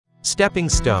Stepping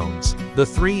stones, the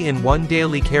 3-in-1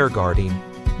 daily care guarding.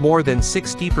 More than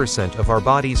 60% of our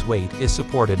body's weight is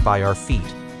supported by our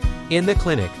feet. In the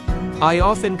clinic, I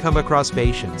often come across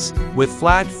patients with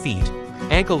flat feet,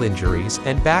 ankle injuries,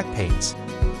 and back pains.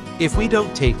 If we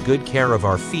don't take good care of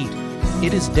our feet,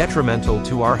 it is detrimental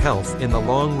to our health in the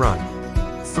long run.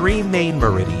 3 main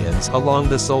meridians along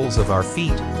the soles of our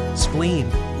feet: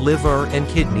 spleen, liver, and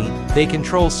kidney. They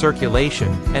control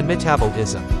circulation and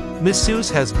metabolism. Masseuse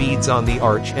has beads on the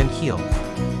arch and heel.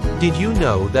 Did you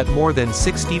know that more than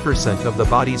 60% of the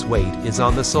body's weight is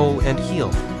on the sole and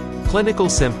heel? Clinical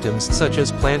symptoms such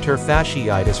as plantar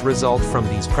fasciitis result from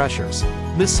these pressures.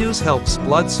 Masseuse helps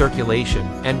blood circulation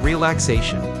and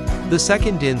relaxation. The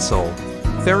second insole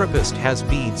therapist has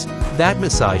beads that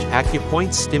massage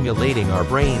acupoints, stimulating our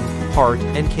brain, heart,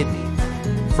 and kidney.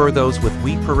 For those with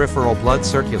weak peripheral blood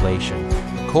circulation,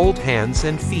 cold hands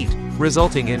and feet,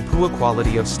 resulting in poor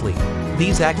quality of sleep,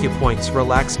 these acupoints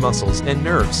relax muscles and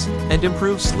nerves and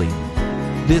improve sleep.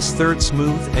 This third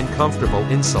smooth and comfortable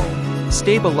insole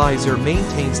stabilizer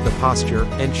maintains the posture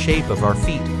and shape of our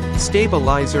feet.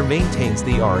 Stabilizer maintains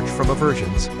the arch from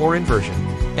eversions or inversion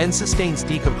and sustains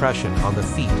decompression on the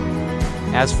feet.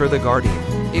 As for the guardian,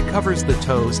 it covers the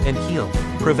toes and heel,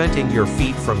 preventing your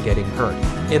feet from getting hurt.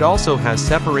 It also has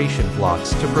separation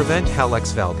blocks to prevent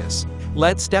hallux valgus.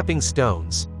 Let stepping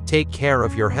stones take care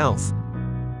of your health.